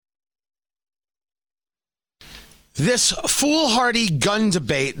This foolhardy gun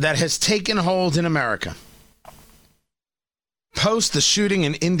debate that has taken hold in America post the shooting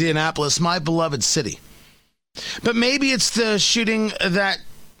in Indianapolis, my beloved city. But maybe it's the shooting that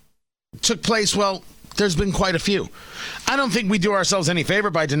took place, well, there's been quite a few. I don't think we do ourselves any favor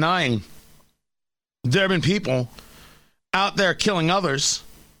by denying there have been people out there killing others.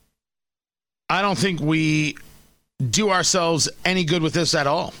 I don't think we do ourselves any good with this at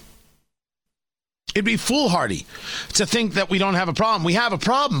all. It'd be foolhardy to think that we don't have a problem. We have a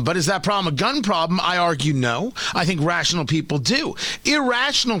problem, but is that problem a gun problem? I argue no. I think rational people do.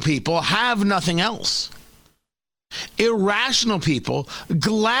 Irrational people have nothing else. Irrational people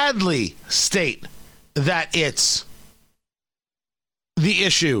gladly state that it's the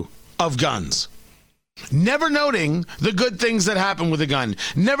issue of guns. Never noting the good things that happen with a gun.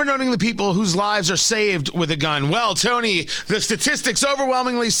 Never noting the people whose lives are saved with a gun. Well, Tony, the statistics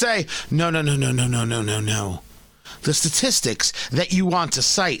overwhelmingly say, no. The statistics that you want to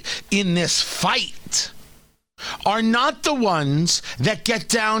cite in this fight are not the ones that get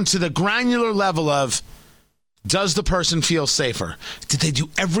down to the granular level of, does the person feel safer? Did they do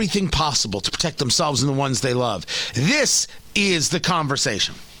everything possible to protect themselves and the ones they love? This is the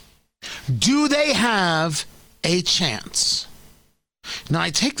conversation. Do they have a chance? Now,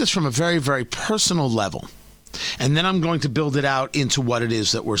 I take this from a very, very personal level, and then I'm going to build it out into what it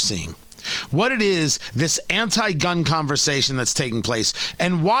is that we're seeing. What it is, this anti-gun conversation that's taking place,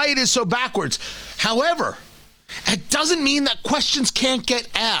 and why it is so backwards. However, it doesn't mean that questions can't get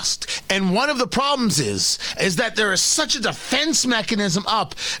asked. And one of the problems is that there is such a defense mechanism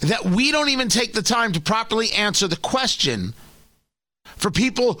up that we don't even take the time to properly answer the question for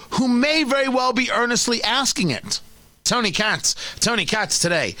people who may very well be earnestly asking it. Tony Katz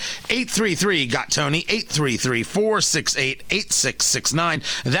today, 833-GOT-TONY,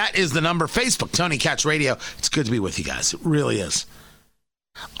 833-468-8669. That is the number. Facebook, Tony Katz Radio. It's good to be with you guys. It really is.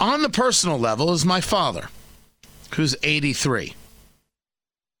 On the personal level is my father, who's 83.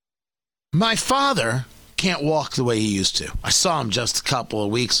 My father can't walk the way he used to. I saw him just a couple of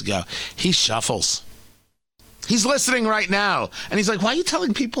weeks ago. He shuffles. He's listening right now, and he's like, why are you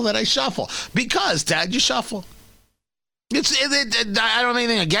telling people that I shuffle? Because, Dad, you shuffle. I don't have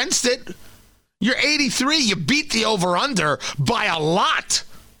anything against it. You're 83. You beat the over-under by a lot.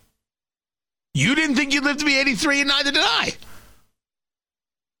 You didn't think you'd live to be 83, and neither did I.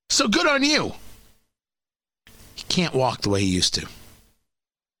 So good on you. He can't walk the way he used to.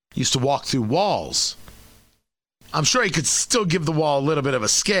 He used to walk through walls. I'm sure he could still give the wall a little bit of a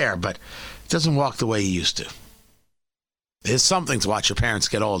scare, but he doesn't walk the way he used to. It's something to watch your parents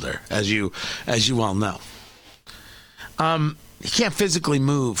get older, as you well know. He can't physically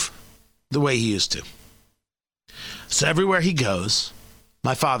move the way he used to. So everywhere he goes,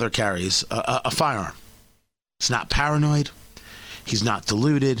 my father carries a firearm. He's not paranoid. He's not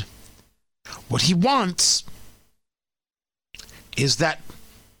deluded. What he wants is that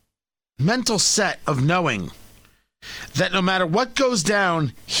mental set of knowing that no matter what goes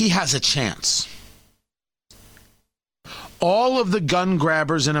down, he has a chance. All of the gun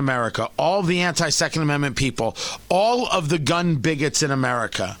grabbers in America, all of the anti-Second Amendment people, all of the gun bigots in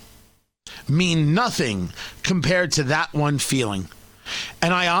America mean nothing compared to that one feeling.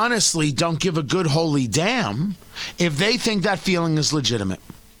 And I honestly don't give a good holy damn if they think that feeling is legitimate.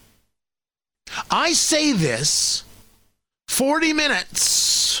 I say this 40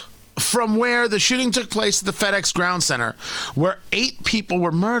 minutes from where the shooting took place at the FedEx Ground Center, where 8 people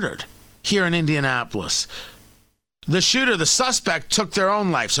were murdered here in Indianapolis. The shooter, the suspect, took their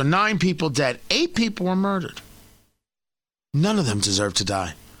own life, so 9 people dead. 8 people were murdered. None of them deserve to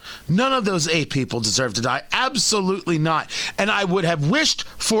die. None of those 8 people deserve to die. Absolutely not. And I would have wished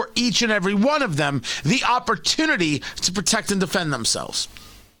for each and every one of them the opportunity to protect and defend themselves.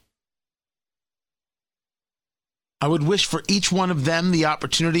 I would wish for each one of them the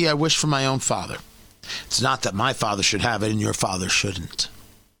opportunity I wish for my own father. It's not that my father should have it and your father shouldn't.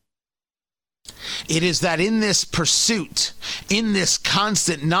 It is that in this pursuit, in this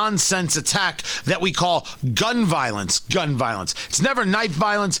constant nonsense attack that we call gun violence. It's never knife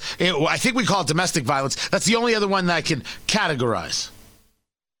violence. I think we call it domestic violence. That's the only other one that I can categorize.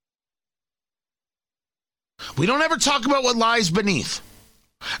 We don't ever talk about what lies beneath.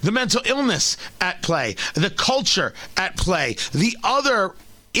 The mental illness at play, the culture at play, the other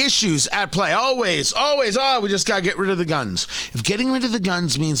issues at play. Always, we just got to get rid of the guns. If getting rid of the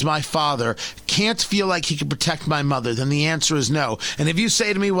guns means my father can't feel like he can protect my mother, then the answer is no. And if you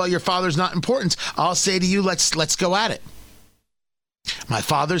say to me, well, your father's not important, I'll say to you, let's go at it. My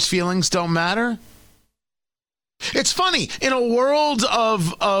father's feelings don't matter. It's funny, in a world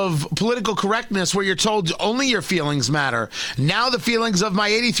of political correctness where you're told only your feelings matter, now the feelings of my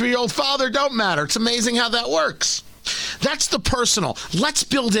 83-year-old father don't matter. It's amazing how that works. That's the personal. Let's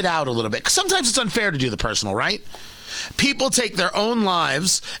build it out a little bit. 'Cause sometimes it's unfair to do the personal, right? People take their own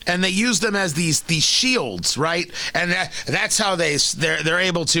lives and they use them as these shields, right? And that's how they're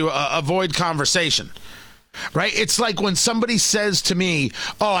able to avoid conversation. Right? It's like when somebody says to me,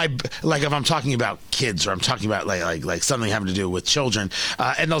 like if I'm talking about kids or I'm talking about like something having to do with children,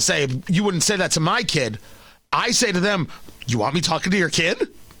 and they'll say, you wouldn't say that to my kid. I say to them, you want me talking to your kid?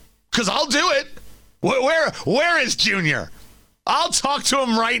 Because I'll do it. Where is Junior? I'll talk to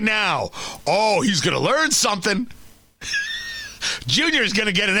him right now. Oh, he's going to learn something. Junior's going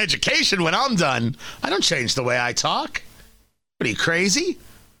to get an education when I'm done. I don't change the way I talk. What, are you crazy?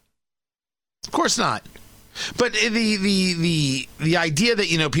 Of course not. But the idea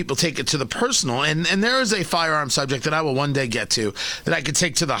that, people take it to the personal, and there is a firearm subject that I will one day get to that I could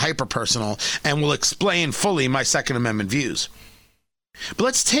take to the hyper-personal and will explain fully my Second Amendment views. But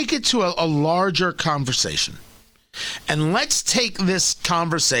let's take it to a larger conversation. And let's take this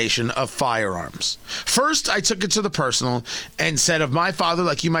conversation of firearms. First, I took it to the personal and said of my father,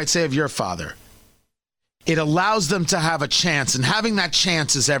 like you might say of your father. It allows them to have a chance, and having that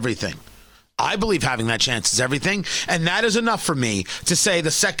chance is everything. I believe having that chance is everything, and that is enough for me to say the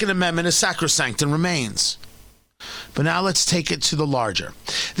Second Amendment is sacrosanct and remains. But now let's take it to the larger.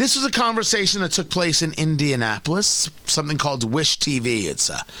 This was a conversation that took place in Indianapolis, something called Wish TV. It's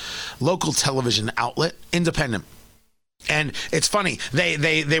a local television outlet, independent. And it's funny,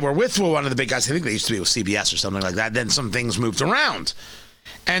 they were with one of the big guys. I think they used to be with CBS or something like that. Then some things moved around.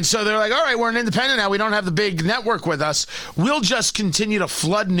 And so they're like, all right, we're an independent now. We don't have the big network with us. We'll just continue to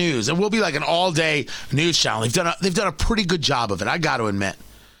flood news, and we'll be like an all-day news channel. They've done a pretty good job of it, I got to admit.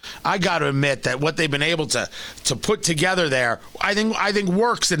 I got to admit that what they've been able to put together there, I think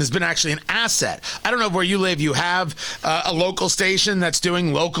works and has been actually an asset. I don't know where you live. You have a local station that's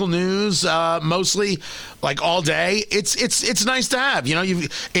doing local news mostly, like all day. It's nice to have.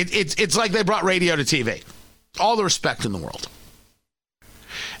 It's like they brought radio to TV. All the respect in the world.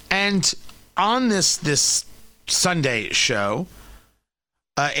 And on this Sunday show,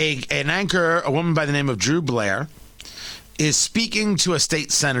 an anchor, a woman by the name of Drew Blair, is speaking to a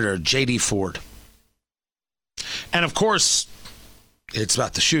state senator, J.D. Ford. And of course, it's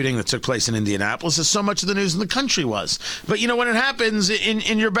about the shooting that took place in Indianapolis, as so much of the news in the country was. But when it happens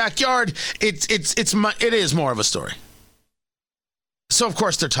in your backyard, it is more of a story. So of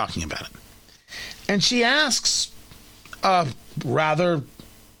course they're talking about it. And she asks rather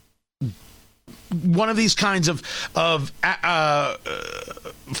one of these kinds of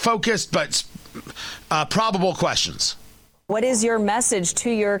focused but probable questions. What is your message to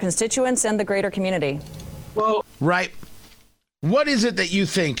your constituents and the greater community? Well, right. What is it that you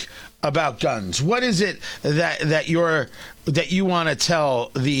think about guns? What is it that you want to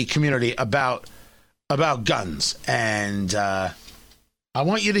tell the community about guns? And I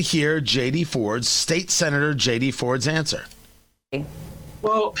want you to hear J.D. Ford's, State Senator J.D. Ford's answer.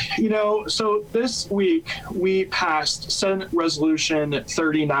 Well, so this week we passed Senate Resolution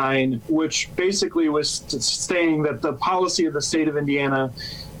 39, which basically was stating that the policy of the state of Indiana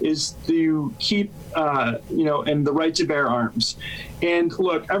is to keep, and the right to bear arms. And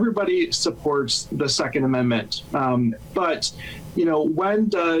look, everybody supports the Second Amendment, but when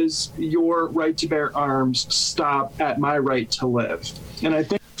does your right to bear arms stop at my right to live? And I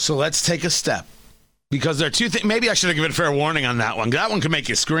think so. Let's take a step. Because there are two things. Maybe I should have given a fair warning on that one. That one can make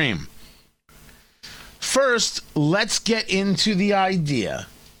you scream. First, let's get into the idea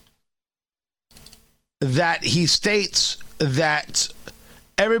that he states that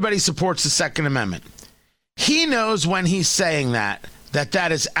everybody supports the Second Amendment. He knows when he's saying that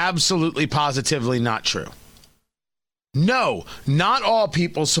is absolutely positively not true. No, not all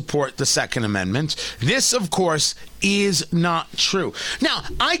people support the Second Amendment. This, of course, is not true. Now,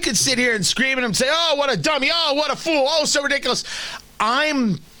 I could sit here and scream at him and say, oh, what a dummy, oh, what a fool, oh, so ridiculous.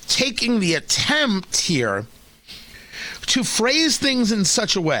 I'm taking the attempt here to phrase things in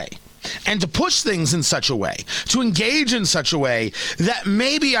such a way and to push things in such a way, to engage in such a way that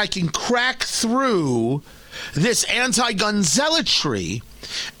maybe I can crack through this anti-gun zealotry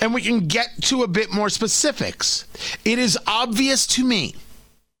and we can get to a bit more specifics. It is obvious to me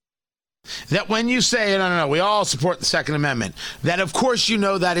that when you say, no, we all support the Second Amendment, that of course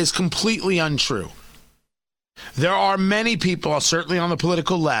that is completely untrue. There are many people, certainly on the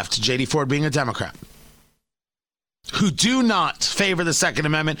political left, J.D. Ford being a Democrat, who do not favor the Second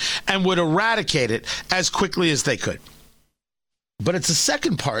Amendment and would eradicate it as quickly as they could. But it's the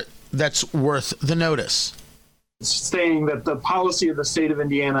second part that's worth the notice. saying that the policy of the state of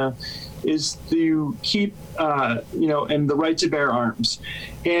Indiana is to keep, and the right to bear arms.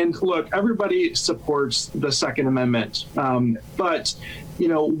 And look, everybody supports the Second Amendment, but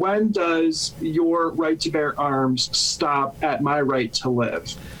when does your right to bear arms stop at my right to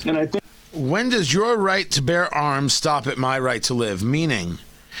live? And I think, when does your right to bear arms stop at my right to live? Meaning,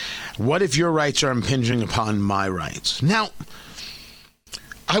 what if your rights are impinging upon my rights? Now,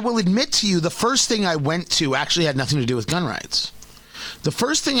 I will admit to you, the first thing I went to actually had nothing to do with gun rights. The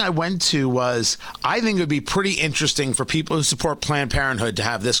first thing I went to was, I think it would be pretty interesting for people who support Planned Parenthood to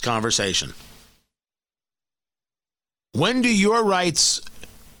have this conversation. When do you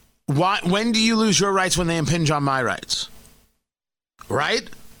lose your rights when they impinge on my rights? Right?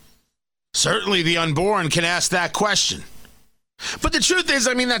 Certainly the unborn can ask that question. But the truth is,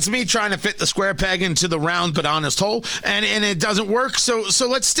 that's me trying to fit the square peg into the round but honest hole, and it doesn't work, so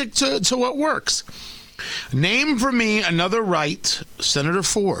let's stick to what works. Name for me another right, Senator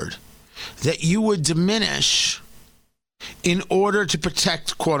Ford, that you would diminish in order to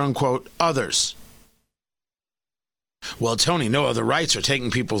protect, quote-unquote, others. Well, Tony, no other rights are taking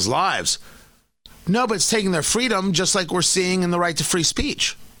people's lives. No, but it's taking their freedom, just like we're seeing in the right to free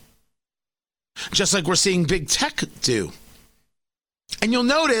speech. Just like we're seeing big tech do. And you'll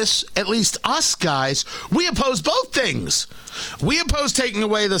notice, at least us guys, we oppose both things. We oppose taking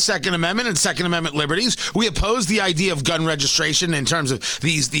away the Second Amendment and Second Amendment liberties. We oppose the idea of gun registration in terms of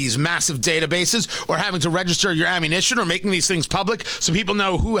these massive databases, or having to register your ammunition, or making these things public so people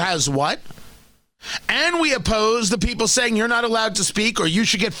know who has what. And we oppose the people saying you're not allowed to speak, or you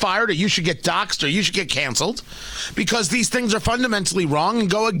should get fired, or you should get doxxed, or you should get canceled, because these things are fundamentally wrong and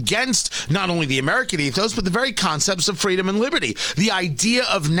go against not only the American ethos, but the very concepts of freedom and liberty. The idea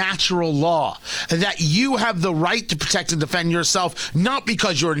of natural law, that you have the right to protect and defend yourself, not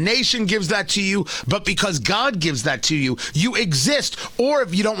because your nation gives that to you, but because God gives that to you. You exist, or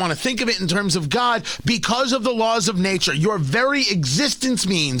if you don't want to think of it in terms of God, because of the laws of nature. Your very existence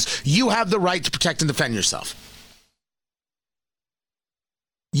means you have the right to protect and defend yourself.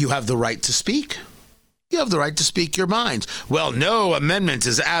 You have the right to speak. You have the right to speak your mind. Well, no amendment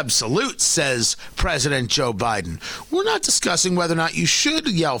is absolute, says President Joe Biden. We're not discussing whether or not you should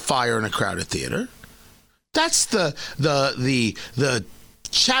yell fire in a crowded theater. That's the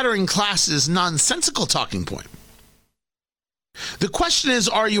chattering class's nonsensical talking point. The question is,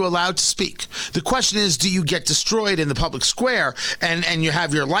 are you allowed to speak? The question is, do you get destroyed in the public square and you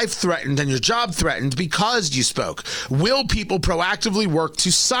have your life threatened and your job threatened because you spoke? Will people proactively work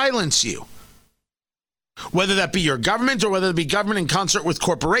to silence you? Whether that be your government, or whether it be government in concert with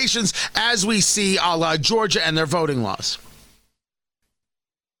corporations, as we see a la Georgia and their voting laws.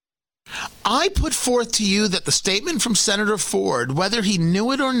 I put forth to you that the statement from Senator Ford, whether he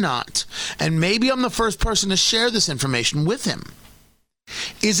knew it or not, and maybe I'm the first person to share this information with him,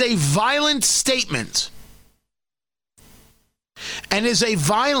 is a violent statement, and is a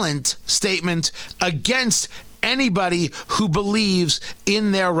violent statement against anybody who believes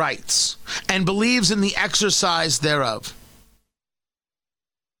in their rights and believes in the exercise thereof.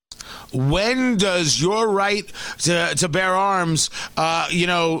 When does your right to bear arms,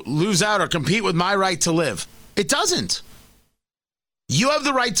 lose out or compete with my right to live? It doesn't. You have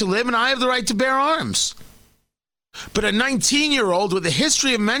the right to live, and I have the right to bear arms. But a 19-year-old with a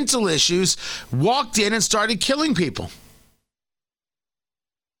history of mental issues walked in and started killing people.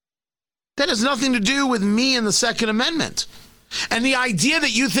 That has nothing to do with me and the Second Amendment. And the idea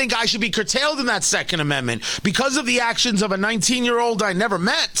that you think I should be curtailed in that Second Amendment because of the actions of a 19-year-old I never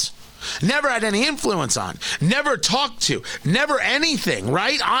met, never had any influence on, never talked to, never anything,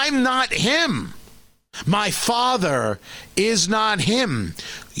 right? I'm not him. My father is not him.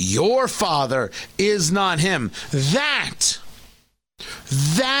 Your father is not him. That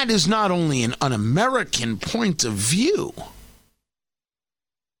is not only an un-American point of view,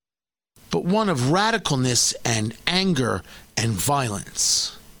 but one of radicalness and anger and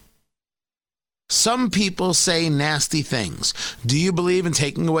violence. Some people say nasty things. Do you believe in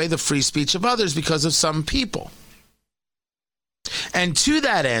taking away the free speech of others because of some people? And to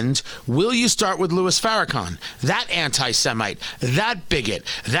that end, will you start with Louis Farrakhan, that anti-Semite, that bigot,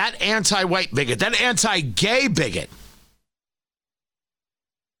 that anti-white bigot, that anti-gay bigot?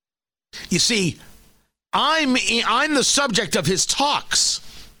 You see, I'm the subject of his talks,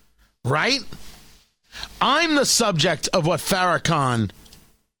 right? I'm the subject of what Farrakhan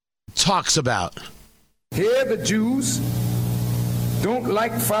talks about. Here the Jews don't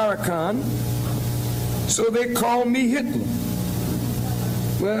like Farrakhan, so they call me Hitler.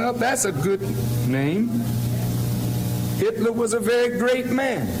 Well, that's a good name. Hitler was a very great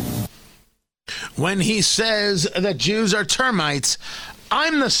man. when he says that Jews are termites,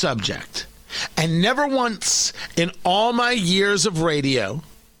 I'm the subject. And never once in all my years of radio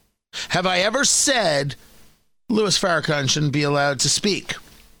have I ever said Louis Farrakhan shouldn't be allowed to speak.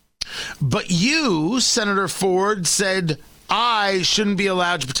 But you, Senator Ford, said I shouldn't be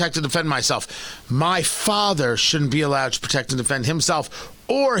allowed to protect and defend myself. My father shouldn't be allowed to protect and defend himself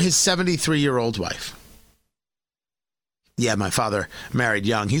or his 73-year-old wife. Yeah, my father married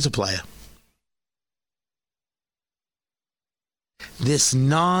young. He's a player. This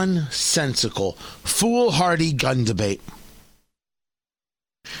nonsensical, foolhardy gun debate.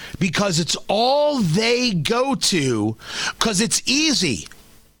 Because it's all they go to, because it's easy.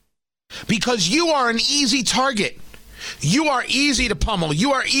 Because you are an easy target. You are easy to pummel.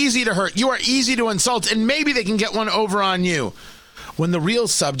 You are easy to hurt. You are easy to insult. And maybe they can get one over on you. When the real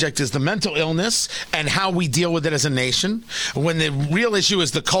subject is the mental illness and how we deal with it as a nation. When the real issue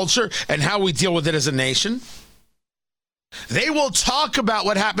is the culture and how we deal with it as a nation. They will talk about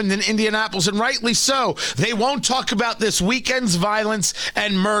what happened in Indianapolis, and rightly so. They won't talk about this weekend's violence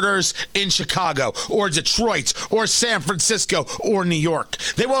and murders in Chicago or Detroit or San Francisco or New York.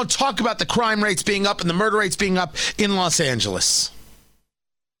 They won't talk about the crime rates being up and the murder rates being up in Los Angeles.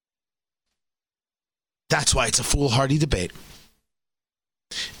 That's why it's a foolhardy debate.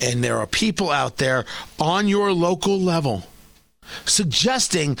 And there are people out there on your local level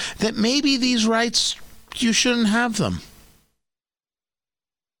suggesting that maybe these rights, you shouldn't have them.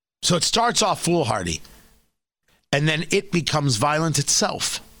 So it starts off foolhardy, and then it becomes violent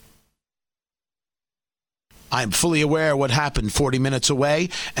itself. I'm fully aware of what happened 40 minutes away,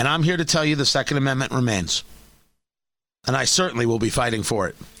 and I'm here to tell you the Second Amendment remains. And I certainly will be fighting for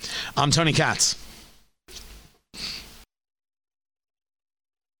it. I'm Tony Katz.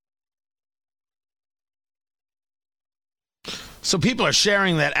 So people are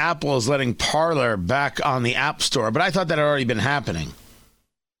sharing that Apple is letting Parler back on the App Store, but I thought that had already been happening.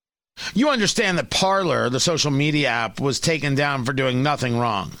 You understand that Parler, the social media app, was taken down for doing nothing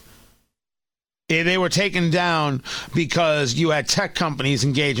wrong. They were taken down because you had tech companies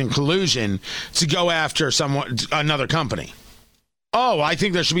engage in collusion to go after another company. Oh, I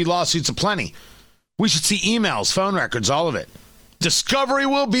think there should be lawsuits aplenty. We should see emails, phone records, all of it. Discovery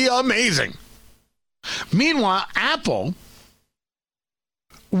will be amazing. Meanwhile, Apple,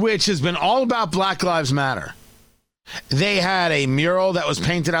 which has been all about Black Lives Matter, they had a mural that was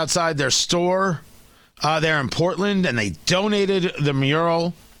painted outside their store there in Portland, and they donated the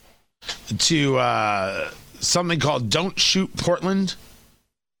mural to something called Don't Shoot Portland.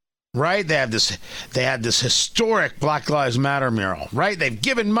 Right? They had this historic Black Lives Matter mural. Right? They've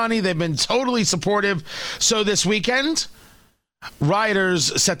given money. They've been totally supportive. So this weekend,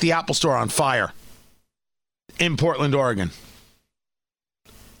 rioters set the Apple Store on fire in Portland, Oregon.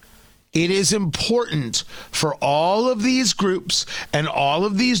 It is important for all of these groups and all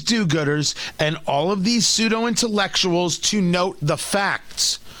of these do-gooders and all of these pseudo-intellectuals to note the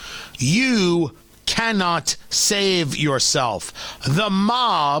facts. You cannot save yourself. The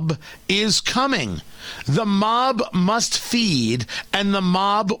mob is coming. The mob must feed, and the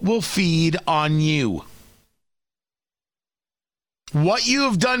mob will feed on you. What you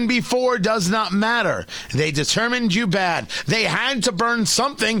have done before does not matter. They determined you bad. They had to burn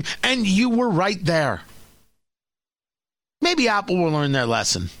something, and you were right there. Maybe Apple will learn their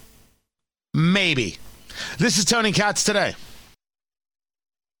lesson. Maybe. This is Tony Katz Today.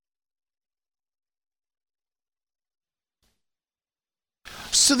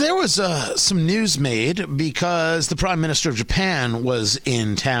 So there was some news made because the Prime Minister of Japan was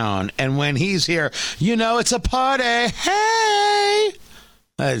in town. And when he's here, you know it's a party. Hey!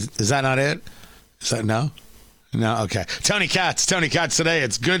 Is that not it? Is that no? No? Okay. Tony Katz Today.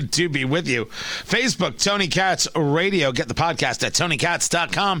 It's good to be with you. Facebook, Tony Katz Radio. Get the podcast at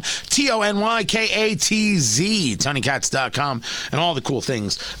TonyKatz.com. TonyKatz. TonyKatz.com. And all the cool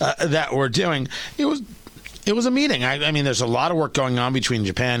things that we're doing. It was a meeting. I mean, there's a lot of work going on between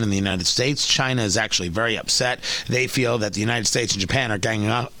Japan and the United States. China is actually very upset. They feel that the United States and Japan are ganging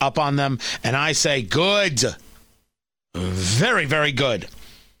up on them. And I say, good. Very, very good.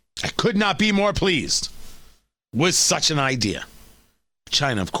 I could not be more pleased with such an idea.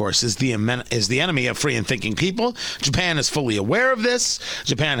 China, of course, is the enemy of free and thinking people. Japan is fully aware of this.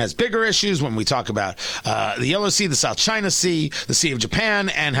 Japan has bigger issues when we talk about the Yellow Sea, the South China Sea, the Sea of Japan,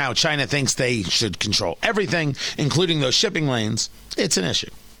 and how China thinks they should control everything, including those shipping lanes. It's an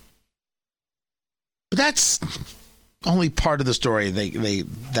issue. But that's only part of the story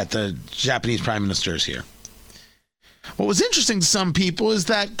that the Japanese Prime Minister is here. What was interesting to some people is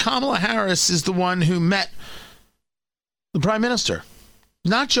that Kamala Harris is the one who met the Prime Minister.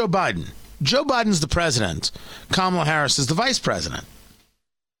 Not Joe Biden. Joe Biden's the president. Kamala Harris is the vice president.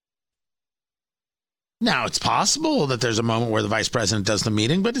 Now, it's possible that there's a moment where the vice president does the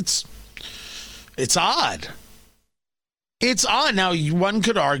meeting, but it's odd. It's odd. Now, one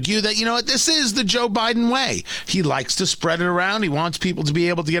could argue that, you know what, this is the Joe Biden way. He likes to spread it around. He wants people to be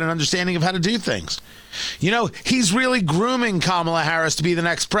able to get an understanding of how to do things. You know, he's really grooming Kamala Harris to be the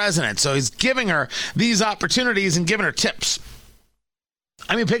next president. So he's giving her these opportunities and giving her tips.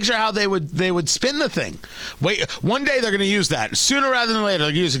 I mean, picture how they would spin the thing. Wait, one day they're going to use that. Sooner rather than later,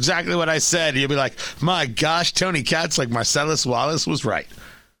 they'll use exactly what I said. You'll be like, my gosh, Tony Katz, like Marcellus Wallace was right.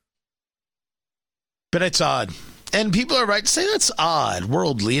 But it's odd. And people are right to say that's odd.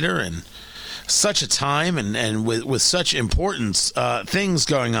 World leader and such a time and with such importance, things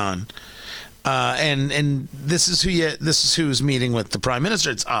going on. And this is who's meeting with the prime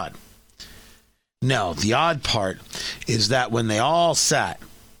minister. It's odd. No, the odd part is that when they all sat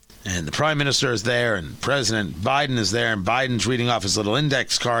and the prime minister is there and President Biden is there and Biden's reading off his little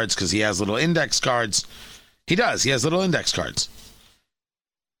index cards because he has little index cards. He does. He has little index cards.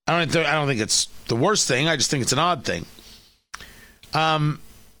 I don't think it's the worst thing. I just think it's an odd thing.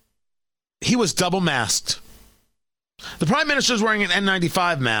 He was double masked. The prime minister is wearing an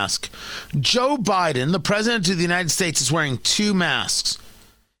N95 mask. Joe Biden, the president of the United States, is wearing 2 masks.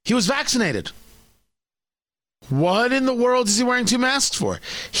 He was vaccinated. What in the world is he wearing 2 masks for?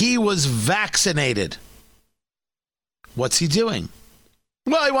 He was vaccinated. What's he doing?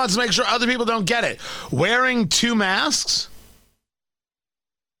 Well, he wants to make sure other people don't get it. Wearing 2 masks?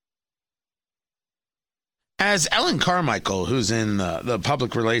 As Ellen Carmichael, who's in the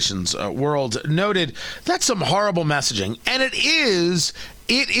public relations world, noted, that's some horrible messaging. And it is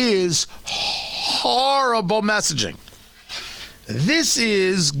horrible messaging. This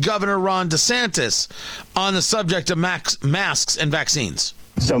is Governor Ron DeSantis on the subject of masks and vaccines.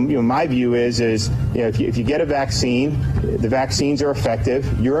 So, my view is if you get a vaccine, the vaccines are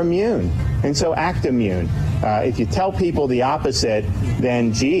effective, you're immune. And so act immune. If you tell people the opposite,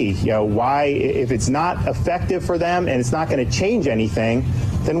 then, why, if it's not effective for them and it's not going to change anything,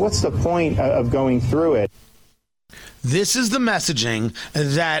 then what's the point of going through it? This is the messaging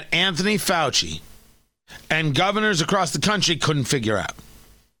that Anthony Fauci and governors across the country couldn't figure out.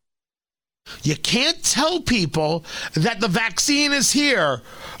 You can't tell people that the vaccine is here,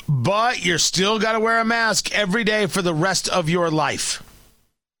 but you're still got to wear a mask every day for the rest of your life.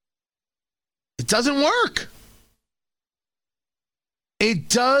 It doesn't work. It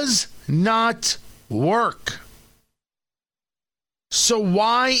does not work. So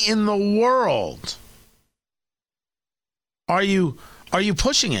why in the world are you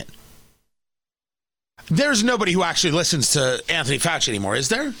pushing it? There's nobody who actually listens to Anthony Fauci anymore, is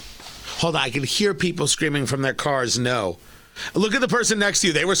there? Hold on, I can hear people screaming from their cars, no. Look at the person next to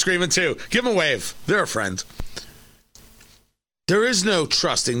you. They were screaming too. Give them a wave. They're a friend. There is no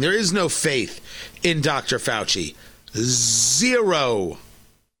trusting. There is no faith in Dr. Fauci. Zero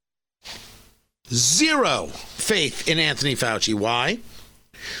faith in Anthony Fauci. Why?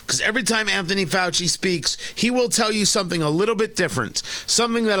 Because every time Anthony Fauci speaks, he will tell you something a little bit different,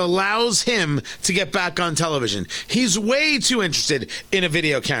 something that allows him to get back on television. He's way too interested in a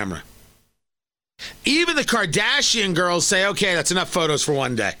video camera. Even the Kardashian girls say, okay, that's enough photos for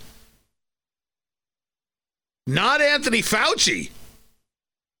one day. Not Anthony Fauci.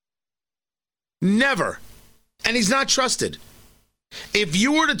 Never. And he's not trusted. If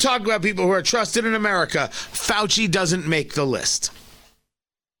you were to talk about people who are trusted in America, Fauci doesn't make the list.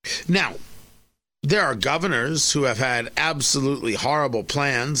 Now, there are governors who have had absolutely horrible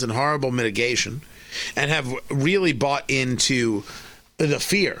plans and horrible mitigation and have really bought into the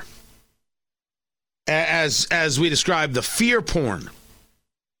fear. As we described, the fear porn.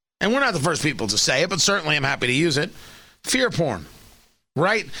 And we're not the first people to say it, but certainly I'm happy to use it. Fear porn,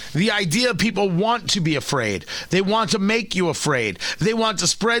 right? The idea people want to be afraid. They want to make you afraid. They want to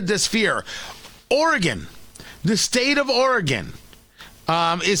spread this fear. Oregon, the state of Oregon,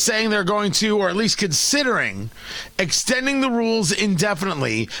 is saying they're going to, or at least considering, extending the rules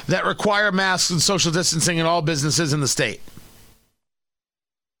indefinitely that require masks and social distancing in all businesses in the state.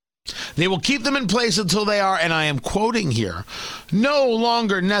 They will keep them in place until they are, and I am quoting here, no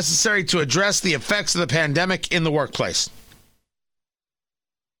longer necessary to address the effects of the pandemic in the workplace.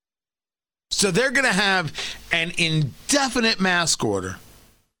 So they're going to have an indefinite mask order.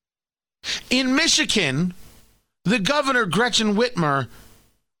 In Michigan, the governor, Gretchen Whitmer,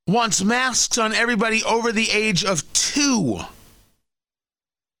 wants masks on everybody over the age of 2.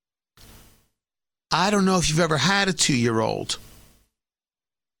 I don't know if you've ever had a 2-year-old.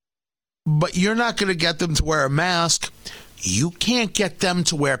 But you're not going to get them to wear a mask. You can't get them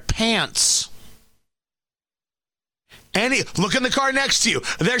to wear pants. Look in the car next to you.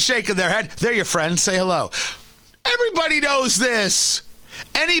 They're shaking their head. They're your friends. Say hello. Everybody knows this.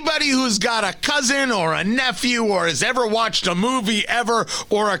 Anybody who's got a cousin or a nephew or has ever watched a movie ever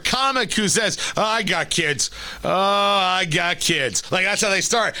or a comic who says, oh, I got kids. Oh, I got kids. Like, that's how they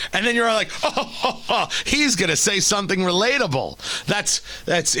start. And then you're all like, he's going to say something relatable.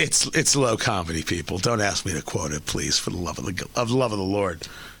 It's low comedy, people. Don't ask me to quote it, please, for the love of the Lord.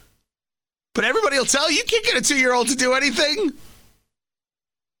 But everybody will tell you can't get a 2-year-old to do anything.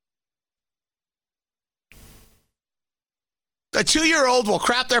 A 2-year-old will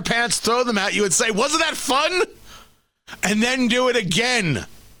crap their pants, throw them at you, and say, wasn't that fun? And then do it again.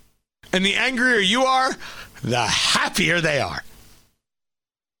 And the angrier you are, the happier they are.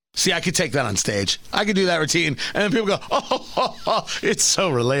 See, I could take that on stage. I could do that routine. And then people go, it's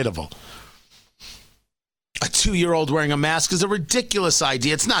so relatable. A 2-year-old wearing a mask is a ridiculous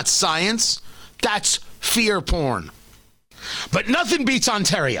idea. It's not science. That's fear porn. But nothing beats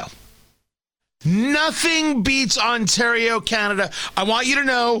Ontario. Nothing beats Ontario, Canada. I want you to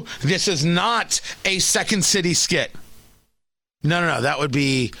know this is not a Second City skit. No. That would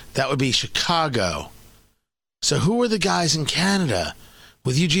be Chicago. So who were the guys in Canada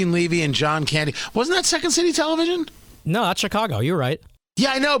with Eugene Levy and John Candy? Wasn't that Second City Television? No, that's Chicago. You're right.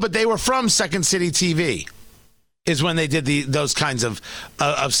 Yeah, I know, but they were from Second City TV. Is when they did those kinds of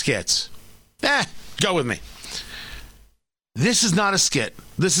skits. Go with me. This is not a skit.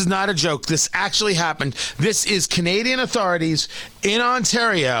 This is not a joke. This actually happened. This is Canadian authorities in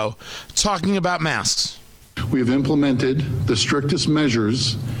Ontario talking about masks. We have implemented the strictest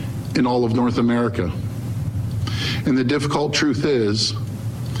measures in all of North America. And the difficult truth is,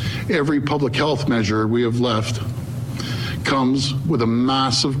 every public health measure we have left comes with a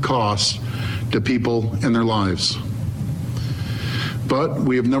massive cost to people and their lives. But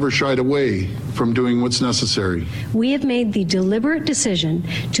we have never shied away from doing what's necessary. We have made the deliberate decision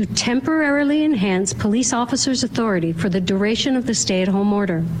to temporarily enhance police officers' authority for the duration of the stay-at-home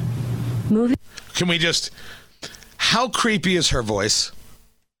order. How creepy is her voice?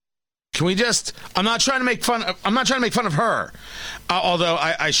 I'm not trying to make fun of her, although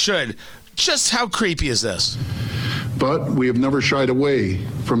I should. Just how creepy is this? But we have never shied away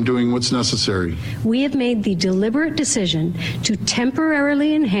from doing what's necessary. We have made the deliberate decision to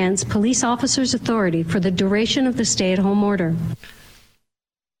temporarily enhance police officers' authority for the duration of the stay-at-home order.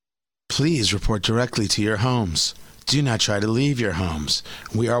 Please report directly to your homes. Do not try to leave your homes.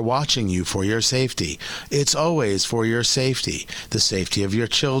 We are watching you for your safety. It's always for your safety, the safety of your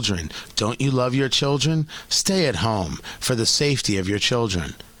children. Don't you love your children? Stay at home for the safety of your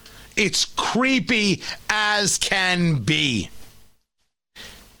children. It's creepy as can be.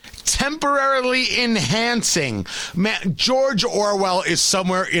 Temporarily enhancing. Man, George Orwell is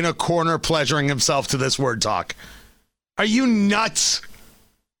somewhere in a corner pleasuring himself to this word talk. Are you nuts?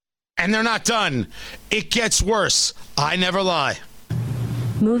 And they're not done. It gets worse. I never lie.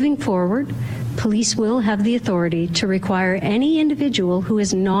 Moving forward, police will have the authority to require any individual who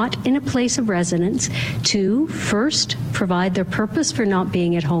is not in a place of residence to, first, provide their purpose for not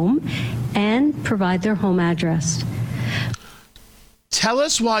being at home and provide their home address. Tell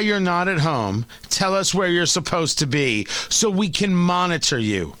us why you're not at home. Tell us where you're supposed to be so we can monitor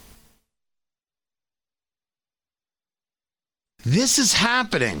you. This is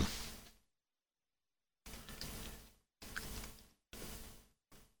happening.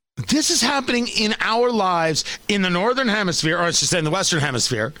 This is happening in our lives in the Northern Hemisphere, or I should say in the Western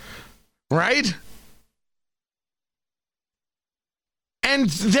Hemisphere, right? And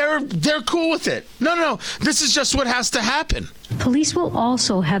they're cool with it. No. This is just what has to happen. Police will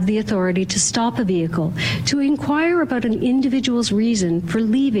also have the authority to stop a vehicle to inquire about an individual's reason for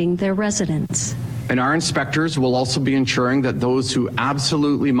leaving their residence. And our inspectors will also be ensuring that those who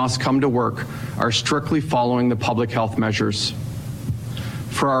absolutely must come to work are strictly following the public health measures.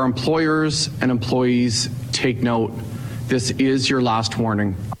 For our employers and employees, take note, this is your last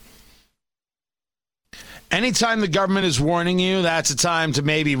warning. Anytime the government is warning you, that's a time to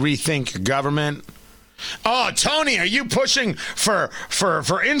maybe rethink your government. Oh, Tony, are you pushing for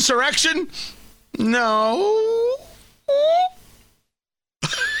insurrection? No.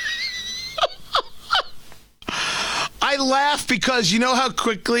 I laugh because you know how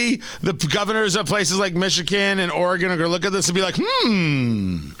quickly the governors of places like Michigan and Oregon are going to look at this and be like,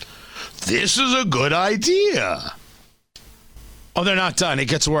 this is a good idea. Oh, they're not done. It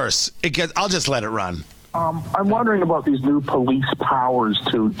gets worse. I'll just let it run. I'm wondering about these new police powers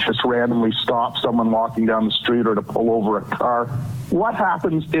to just randomly stop someone walking down the street or to pull over a car. What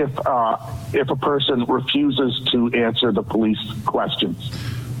happens if a person refuses to answer the police questions?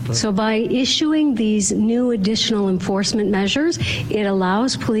 So by issuing these new additional enforcement measures, it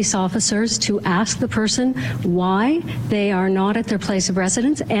allows police officers to ask the person why they are not at their place of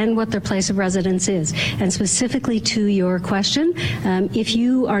residence and what their place of residence is. And specifically to your question, if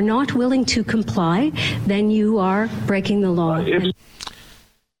you are not willing to comply, then you are breaking the law.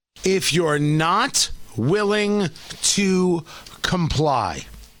 If you're not willing to comply.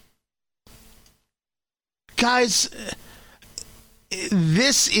 Guys,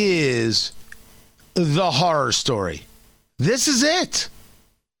 this is the horror story. This is it.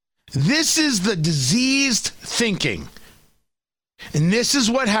 This is the diseased thinking. And this is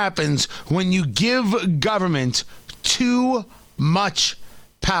what happens when you give government too much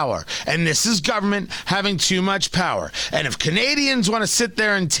power. And this is government having too much power. And if Canadians want to sit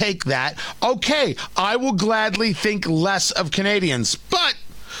there and take that, okay, I will gladly think less of Canadians. But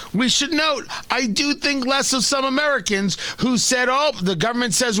we should note, I do think less of some Americans who said, oh, the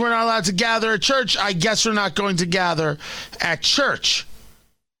government says we're not allowed to gather at church. I guess we're not going to gather at church.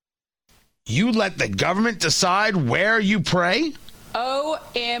 You let the government decide where you pray?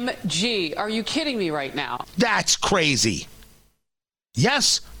 OMG. Are you kidding me right now? That's crazy.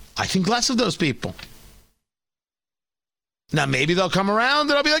 Yes, I think less of those people. Now, maybe they'll come around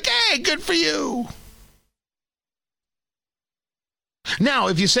and I'll be like, hey, good for you. Now,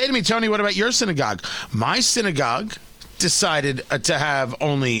 if you say to me, Tony, what about your synagogue? My synagogue decided to have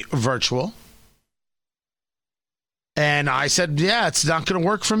only virtual. And I said, yeah, it's not going to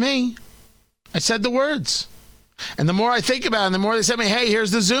work for me. I said the words. And the more I think about it, the more they say to me, hey,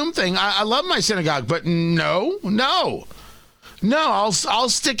 here's the Zoom thing. I love my synagogue, but no, I'll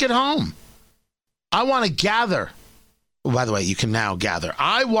stick at home. I want to gather. Oh, by the way, you can now gather.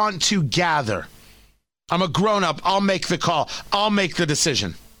 I want to gather. I'm a grown-up. I'll make the call. I'll make the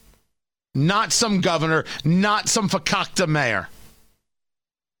decision. Not some governor, not some fakakta mayor.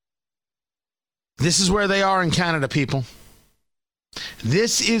 This is where they are in Canada, people.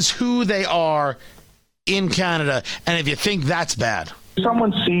 This is who they are in Canada. And if you think that's bad.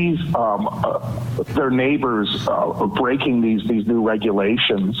 Someone sees their neighbors breaking these new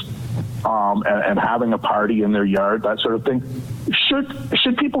regulations and having a party in their yard, that sort of thing.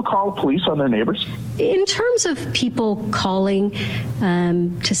 Should people call the police on their neighbors? In terms of people calling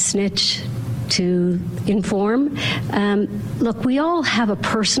to snitch, to inform, look, we all have a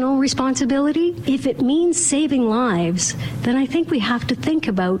personal responsibility. If it means saving lives, then I think we have to think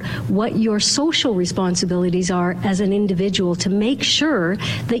about what your social responsibilities are as an individual to make sure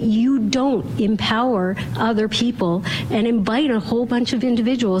that you don't empower other people and invite a whole bunch of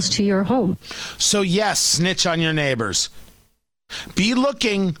individuals to your home. So yes, snitch on your neighbors. Be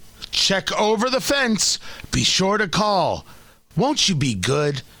looking, check over the fence, be sure to call. Won't you be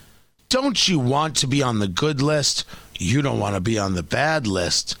good? Don't you want to be on the good list? You don't want to be on the bad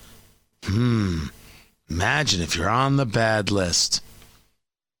list. Imagine if you're on the bad list.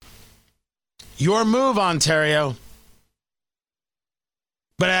 Your move, Ontario.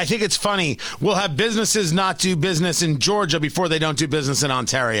 But I think it's funny. We'll have businesses not do business in Georgia before they don't do business in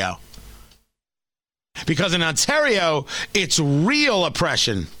Ontario. Because in Ontario, it's real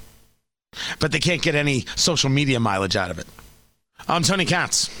oppression. But they can't get any social media mileage out of it. I'm Tony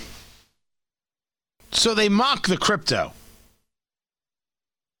Katz. So they mock the crypto.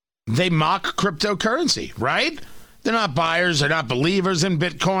 They mock cryptocurrency, right? They're not buyers, they're not believers in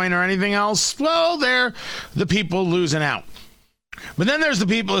Bitcoin or anything else. Well, they're the people losing out. But then there's the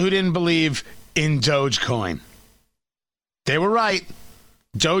people who didn't believe in Dogecoin. They were right.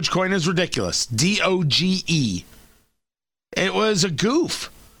 Dogecoin is ridiculous. DOGE. It was a goof.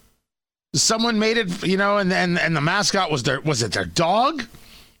 Someone made it, and the mascot was it their dog?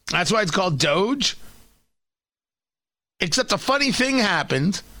 That's why it's called Doge. Except a funny thing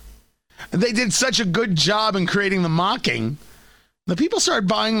happened. They did such a good job in creating the mocking. The people started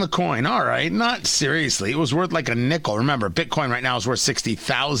buying the coin. All right, not seriously. It was worth like a nickel. Remember, Bitcoin right now is worth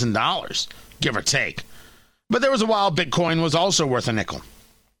 $60,000, give or take. But there was a while Bitcoin was also worth a nickel.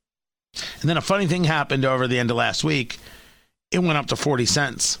 And then a funny thing happened over the end of last week. It went up to 40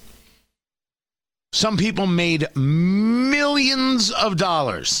 cents. Some people made millions of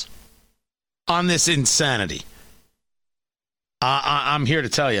dollars on this insanity. I'm here to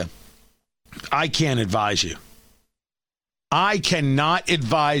tell you, I can't advise you. I cannot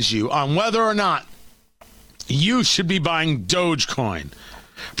advise you on whether or not you should be buying Dogecoin.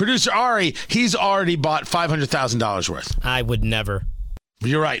 Producer Ari, he's already bought $500,000 worth. I would never.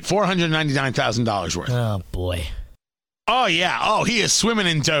 You're right. $499,000 worth. Oh, boy. Oh, yeah. Oh, he is swimming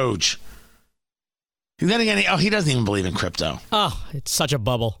in Doge. And then again, he doesn't even believe in crypto. Oh, it's such a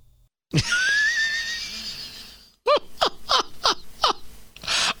bubble.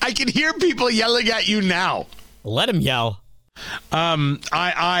 I can hear people yelling at you now. Let him yell.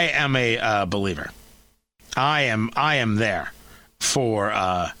 I am a believer. I am there for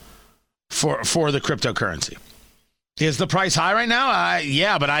the cryptocurrency. Is the price high right now?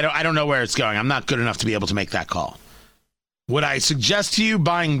 Yeah, but I don't know where it's going. I'm not good enough to be able to make that call. Would I suggest to you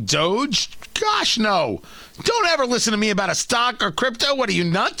buying Doge? Gosh, no. Don't ever listen to me about a stock or crypto. What are you,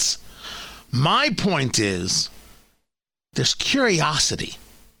 nuts? My point is, there's curiosity.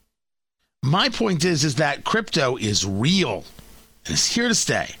 My point is that crypto is real and it's here to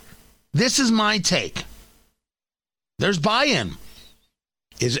stay. This is my take. There's buy-in.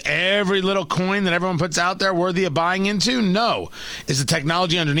 Is every little coin that everyone puts out there worthy of buying into? No. Is the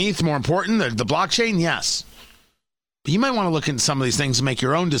technology underneath more important? The blockchain? Yes. But you might want to look into some of these things and make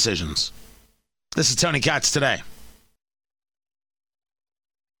your own decisions. This is Tony Katz Today.